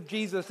goodness of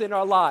Jesus in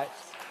our lives?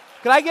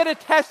 Can I get a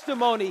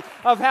testimony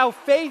of how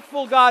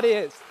faithful God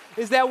is?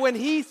 Is that when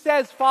he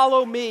says,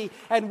 "Follow me,"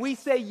 and we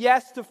say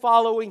yes to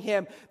following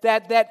him,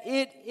 that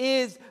it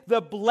is the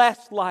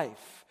blessed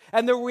life.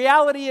 And the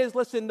reality is,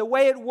 listen, the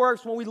way it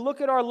works, when we look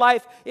at our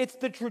life, it's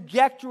the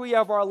trajectory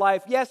of our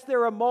life. Yes,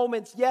 there are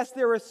moments. Yes,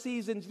 there are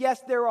seasons. Yes,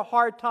 there are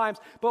hard times.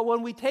 But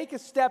when we take a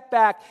step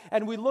back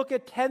and we look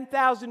at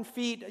 10,000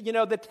 feet,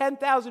 the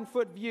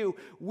 10,000-foot view,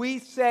 we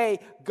say,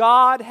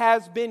 God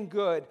has been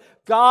good.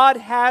 God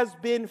has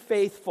been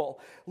faithful.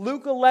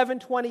 Luke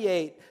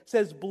 11:28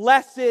 says,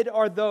 "Blessed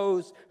are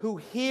those who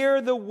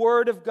hear the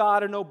word of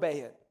God and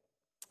obey it."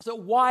 So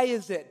why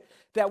is it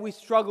that we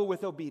struggle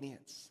with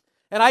obedience?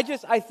 And I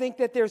think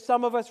that there's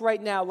some of us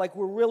right now, like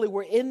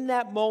we're in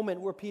that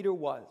moment where Peter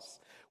was,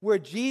 where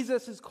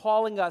Jesus is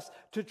calling us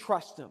to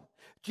trust him.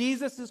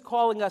 Jesus is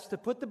calling us to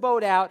put the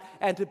boat out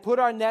and to put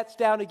our nets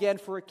down again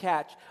for a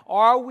catch.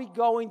 Are we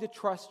going to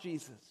trust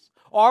Jesus?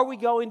 Are we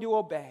going to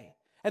obey?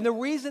 And the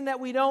reason that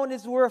we don't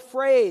is we're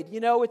afraid.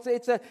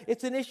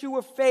 It's an issue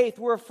of faith.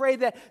 We're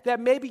afraid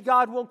that maybe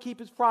God won't keep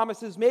his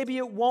promises. Maybe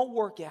it won't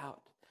work out.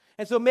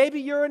 And so maybe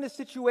you're in a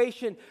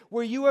situation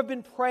where you have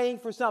been praying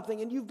for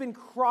something and you've been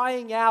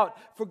crying out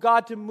for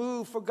God to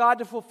move, for God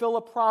to fulfill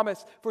a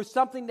promise, for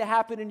something to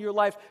happen in your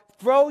life.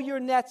 Throw your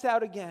nets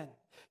out again.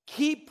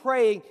 Keep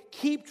praying.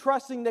 Keep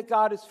trusting that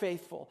God is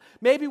faithful.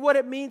 Maybe what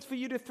it means for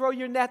you to throw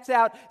your nets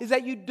out is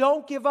that you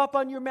don't give up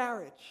on your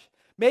marriage.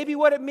 Maybe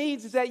what it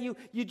means is that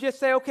you just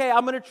say, okay,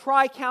 I'm going to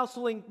try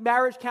counseling,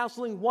 marriage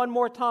counseling one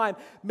more time.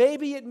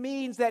 Maybe it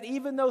means that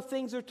even though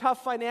things are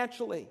tough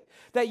financially,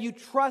 that you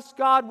trust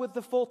God with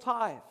the full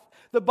tithe.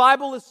 The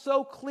Bible is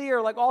so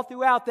clear, like all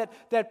throughout,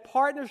 that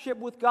partnership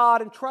with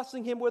God and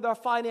trusting Him with our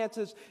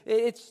finances,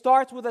 it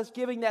starts with us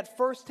giving that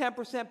first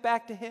 10%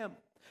 back to Him.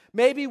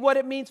 Maybe what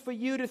it means for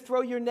you to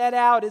throw your net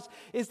out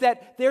is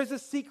that there's a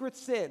secret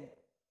sin.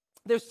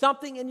 There's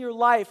something in your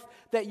life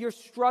that you're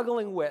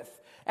struggling with,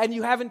 and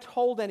you haven't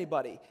told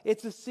anybody.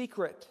 It's a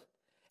secret.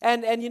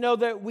 And you know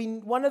that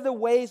one of the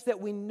ways that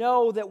we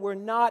know that we're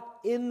not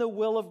in the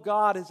will of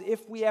God is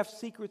if we have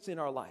secrets in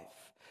our life.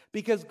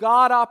 Because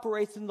God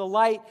operates in the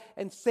light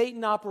and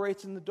Satan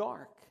operates in the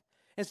dark.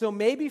 And so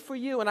maybe for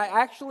you, and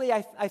I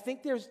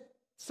think there's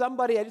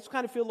somebody, I just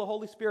kind of feel the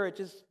Holy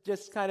Spirit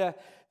just kind of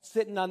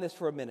sitting on this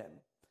for a minute.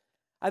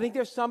 I think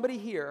there's somebody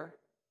here,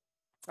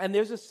 and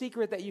there's a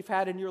secret that you've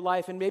had in your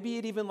life, and maybe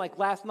it even like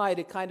last night,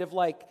 it kind of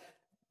like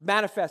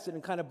manifested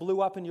and kind of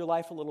blew up in your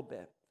life a little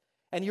bit.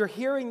 And you're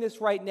hearing this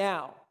right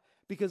now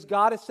because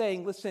God is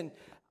saying, listen,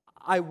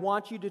 I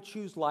want you to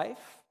choose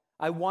life.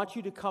 I want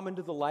you to come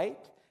into the light.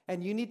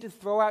 And you need to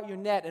throw out your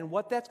net. And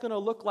what that's going to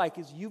look like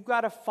is you've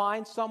got to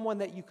find someone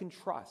that you can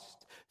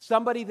trust.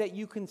 Somebody that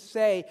you can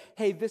say,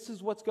 hey, this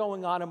is what's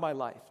going on in my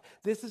life.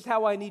 This is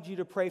how I need you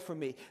to pray for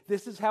me.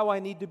 This is how I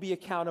need to be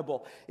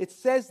accountable. It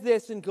says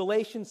this in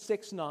Galatians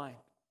 6:9.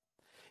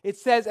 It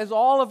says, as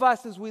all of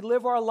us, as we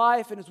live our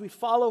life and as we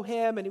follow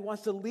Him and He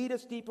wants to lead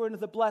us deeper into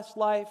the blessed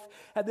life,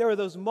 and there are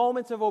those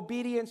moments of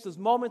obedience, those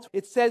moments,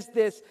 it says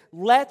this,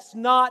 let's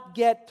not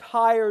get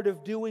tired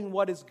of doing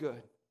what is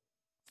good.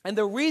 And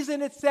the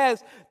reason it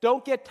says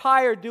don't get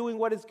tired doing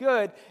what is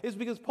good is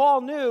because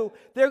Paul knew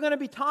there are going to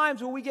be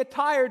times when we get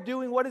tired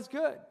doing what is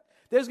good.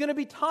 There's going to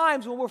be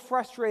times when we're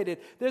frustrated.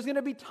 There's going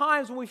to be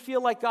times when we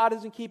feel like God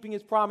isn't keeping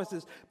His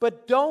promises.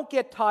 But don't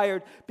get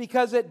tired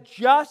because at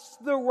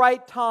just the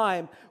right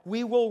time,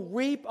 we will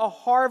reap a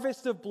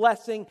harvest of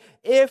blessing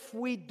if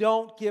we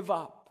don't give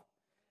up.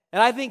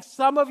 And I think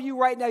some of you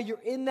right now, you're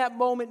in that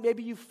moment.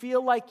 Maybe you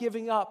feel like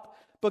giving up.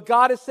 But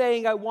God is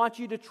saying, I want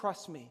you to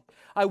trust me.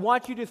 I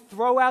want you to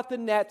throw out the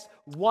nets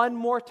one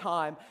more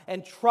time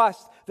and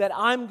trust that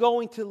I'm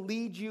going to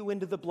lead you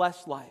into the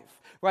blessed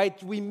life,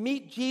 right? We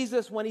meet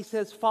Jesus when He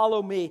says,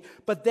 follow me,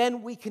 but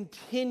then we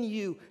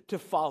continue to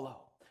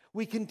follow.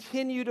 We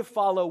continue to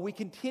follow. We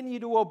continue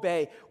to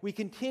obey. We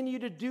continue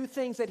to do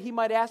things that He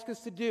might ask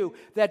us to do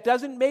that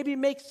doesn't maybe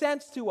make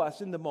sense to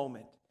us in the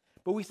moment.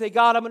 But we say,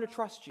 God, I'm going to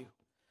trust you.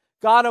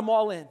 God, I'm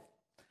all in.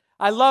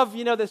 I love,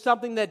 there's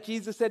something that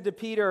Jesus said to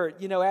Peter,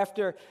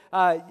 after,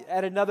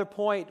 at another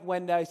point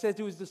when He said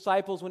to His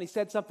disciples, when He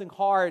said something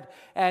hard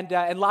and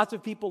lots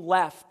of people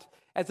left.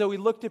 And so He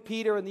looked at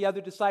Peter and the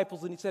other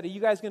disciples and He said, are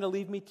you guys going to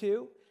leave me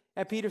too?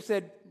 And Peter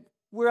said,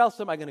 where else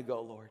am I going to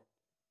go, Lord?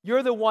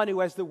 You're the one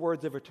who has the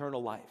words of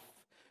eternal life.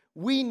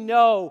 We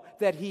know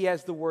that He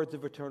has the words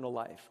of eternal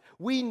life.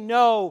 We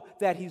know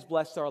that He's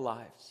blessed our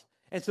lives.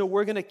 And so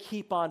we're going to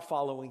keep on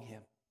following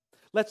Him.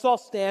 Let's all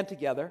stand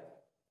together.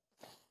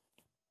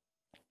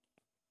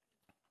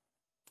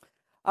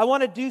 I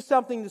want to do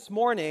something this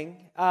morning.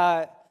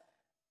 I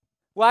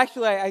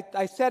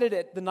said it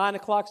at the 9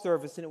 o'clock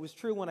service, and it was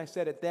true when I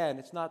said it then.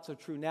 It's not so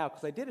true now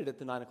because I did it at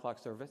the 9 o'clock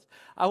service.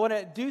 I want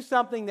to do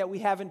something that we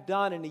haven't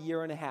done in a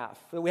year and a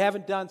half, that we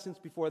haven't done since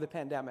before the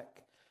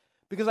pandemic.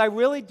 Because I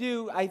really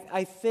do,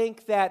 I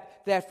think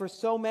that for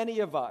so many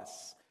of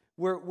us,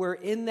 we're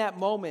in that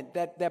moment,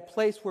 that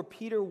place where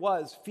Peter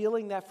was,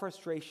 feeling that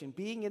frustration,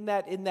 being in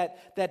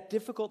that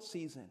difficult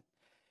season.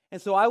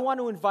 And so I want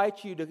to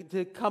invite you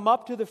to come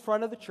up to the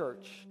front of the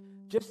church,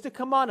 just to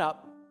come on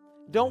up.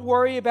 Don't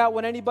worry about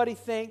what anybody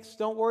thinks.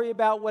 Don't worry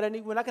about we're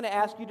not going to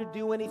ask you to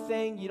do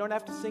anything. You don't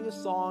have to sing a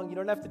song. You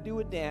don't have to do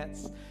a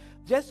dance.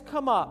 Just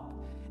come up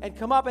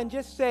and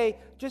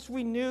just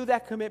renew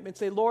that commitment.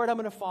 Say, Lord, I'm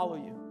going to follow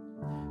you.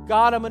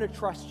 God, I'm going to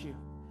trust you.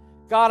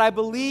 God, I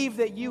believe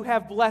that you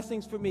have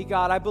blessings for me,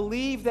 God. I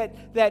believe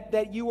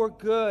that you are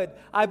good.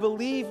 I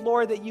believe,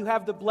 Lord, that you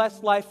have the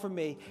blessed life for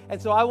me.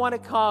 And so I want to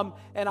come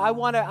and I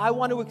want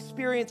to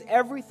experience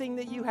everything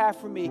that you have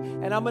for me.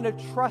 And I'm going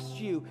to trust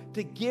you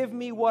to give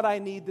me what I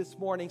need this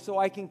morning so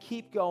I can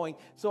keep going,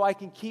 so I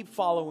can keep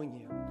following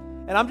you.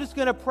 And I'm just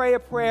going to pray a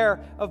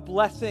prayer of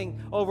blessing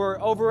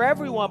over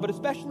everyone, but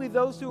especially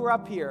those who are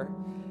up here.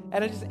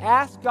 And I just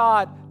ask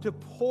God to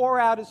pour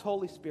out His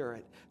Holy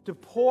Spirit, to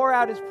pour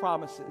out His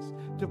promises,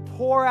 to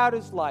pour out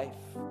His life,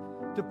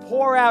 to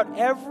pour out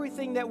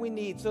everything that we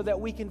need so that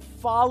we can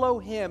follow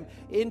Him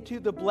into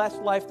the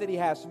blessed life that He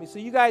has for me. So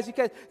you guys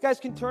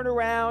can turn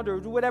around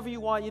or do whatever you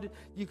want.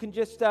 You can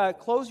just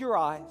close your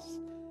eyes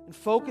and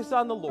focus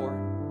on the Lord.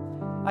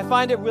 I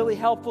find it really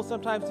helpful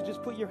sometimes to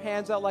just put your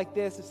hands out like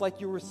this. It's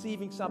like you're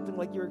receiving something,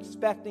 like you're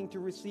expecting to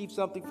receive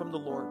something from the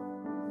Lord.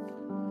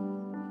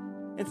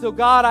 And so,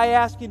 God, I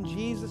ask in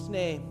Jesus'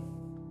 name,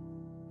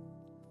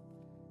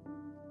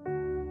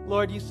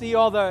 Lord, you see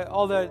all the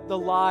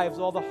lives,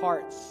 all the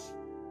hearts.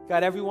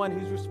 God, everyone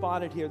who's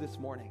responded here this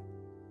morning.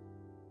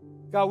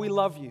 God, we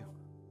love you.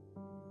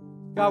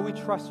 God, we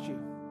trust you.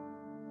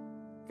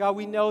 God,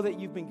 we know that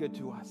you've been good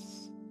to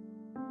us.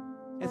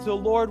 And so,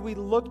 Lord, we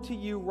look to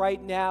you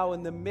right now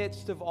in the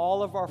midst of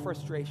all of our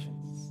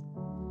frustrations,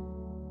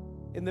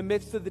 in the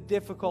midst of the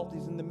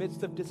difficulties, in the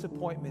midst of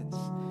disappointments.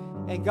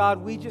 And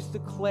God, we just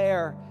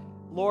declare,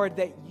 Lord,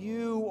 that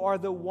you are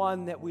the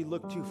one that we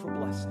look to for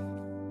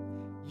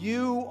blessing.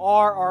 You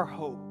are our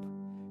hope.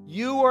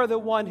 You are the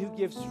one who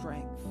gives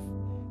strength.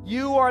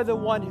 You are the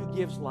one who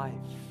gives life.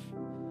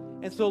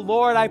 And so,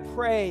 Lord, I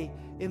pray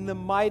in the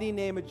mighty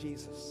name of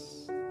Jesus,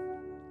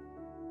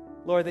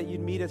 Lord, that you'd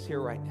meet us here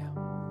right now.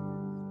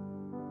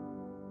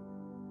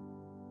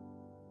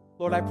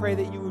 Lord, I pray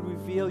that you would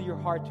reveal your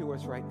heart to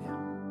us right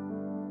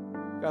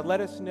now. God, let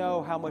us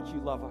know how much you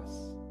love us.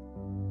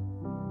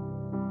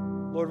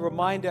 Lord,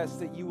 remind us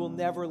that you will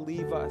never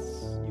leave us.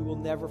 You will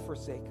never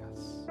forsake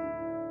us.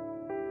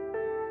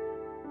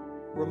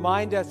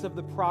 Remind us of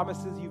the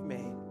promises you've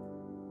made.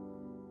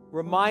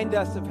 Remind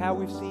us of how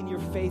we've seen your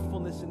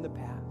faithfulness in the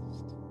past.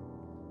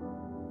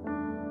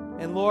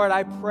 And Lord,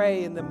 I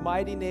pray in the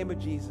mighty name of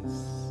Jesus,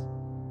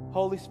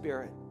 Holy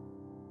Spirit,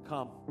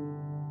 come.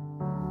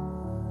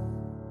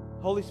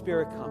 Holy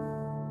Spirit, come.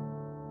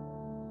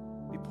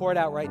 Be poured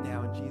out right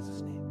now in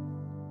Jesus' name.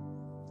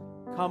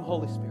 Come,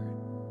 Holy Spirit.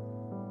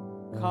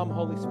 Come,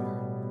 Holy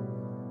Spirit.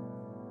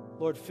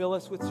 Lord, fill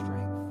us with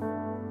strength.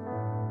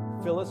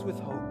 Fill us with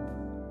hope.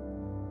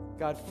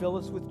 God, fill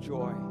us with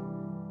joy.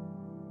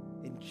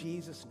 In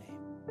Jesus' name.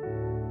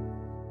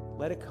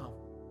 Let it come.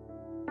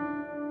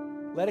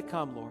 Let it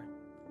come, Lord.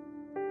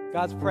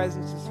 God's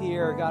presence is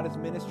here. God is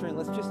ministering.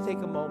 Let's just take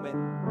a moment.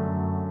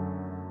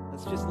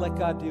 Let's just let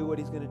God do what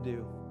he's going to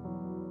do.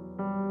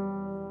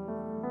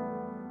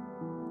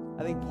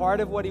 I think part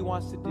of what he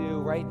wants to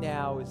do right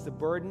now is the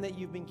burden that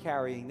you've been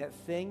carrying, that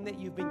thing that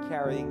you've been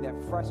carrying, that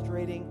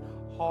frustrating,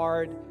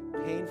 hard,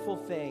 painful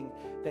thing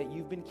that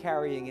you've been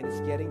carrying and it's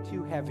getting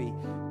too heavy.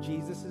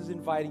 Jesus is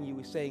inviting you.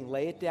 He's saying,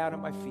 lay it down at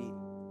my feet.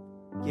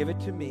 Give it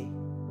to me.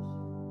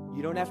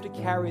 You don't have to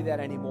carry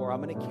that anymore.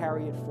 I'm going to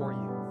carry it for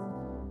you.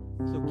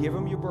 So give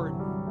him your burden.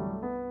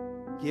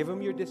 Give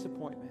him your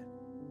disappointment.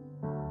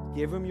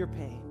 Give him your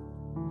pain.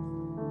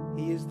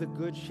 He is the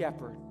good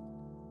shepherd.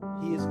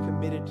 He is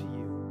committed to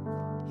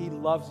you. He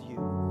loves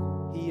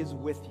you. He is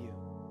with you.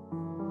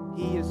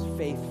 He is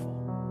faithful.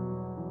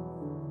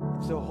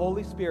 And so,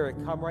 Holy Spirit,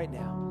 come right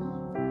now.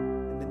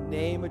 In the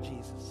name of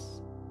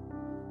Jesus.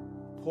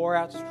 Pour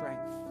out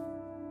strength.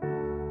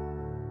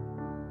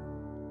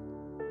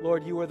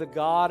 Lord, you are the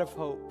God of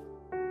hope.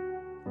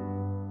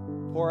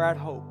 Pour out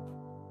hope.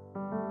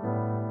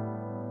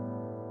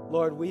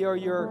 Lord, we are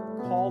your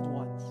called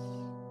ones,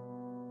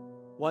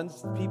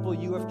 people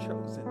you have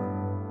chosen.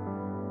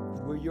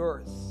 We're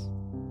yours.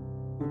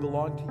 We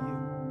belong to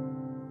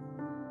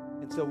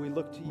you. And so we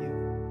look to you.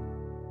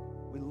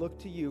 We look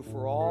to you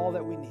for all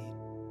that we need.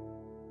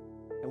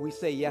 And we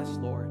say, yes,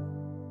 Lord,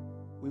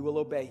 we will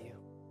obey you.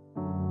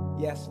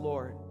 Yes,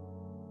 Lord,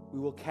 we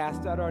will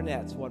cast out our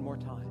nets one more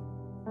time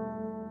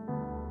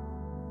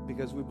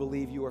because we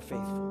believe you are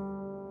faithful.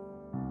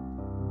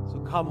 So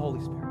come, Holy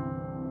Spirit.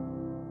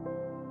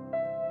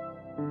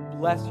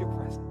 Bless your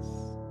presence.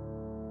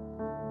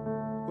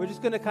 We're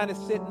just going to kind of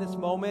sit in this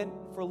moment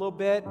for a little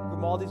bit.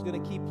 Grimaldi's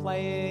going to keep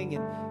playing.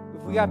 And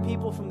if we got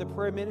people from the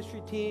prayer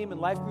ministry team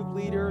and life group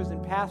leaders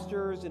and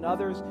pastors and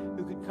others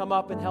who could come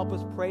up and help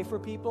us pray for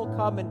people,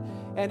 come.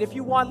 And if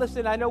you want,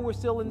 listen, I know we're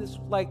still in this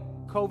like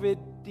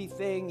COVID-y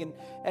thing.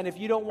 And if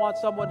you don't want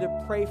someone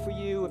to pray for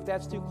you, if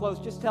that's too close,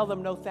 just tell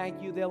them no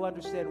thank you. They'll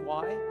understand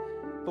why.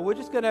 But we're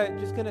just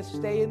gonna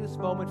stay in this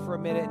moment for a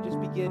minute and just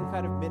begin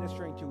kind of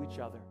ministering to each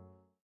other.